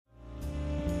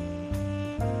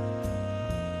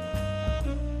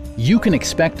You can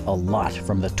expect a lot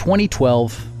from the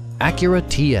 2012 Acura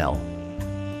TL.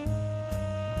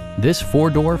 This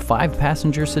four-door,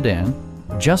 five-passenger sedan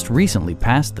just recently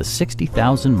passed the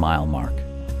 60,000-mile mark.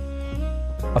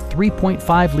 A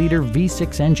 3.5-liter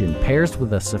V6 engine pairs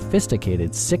with a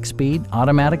sophisticated six-speed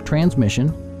automatic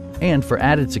transmission, and for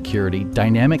added security,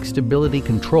 dynamic stability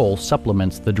control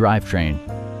supplements the drivetrain.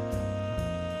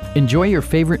 Enjoy your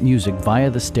favorite music via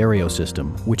the stereo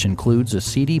system, which includes a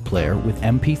CD player with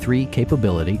MP3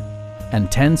 capability and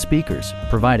 10 speakers,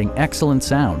 providing excellent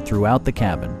sound throughout the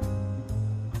cabin.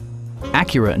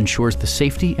 Acura ensures the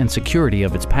safety and security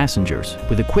of its passengers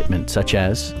with equipment such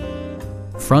as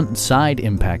front and side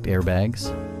impact airbags,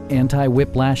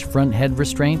 anti-whiplash front head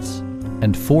restraints,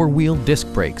 and four-wheel disc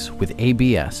brakes with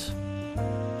ABS.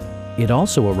 It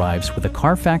also arrives with a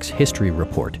Carfax history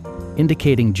report,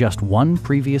 indicating just one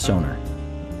previous owner.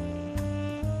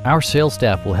 Our sales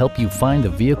staff will help you find the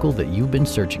vehicle that you've been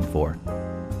searching for.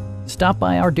 Stop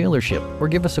by our dealership or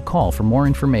give us a call for more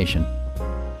information.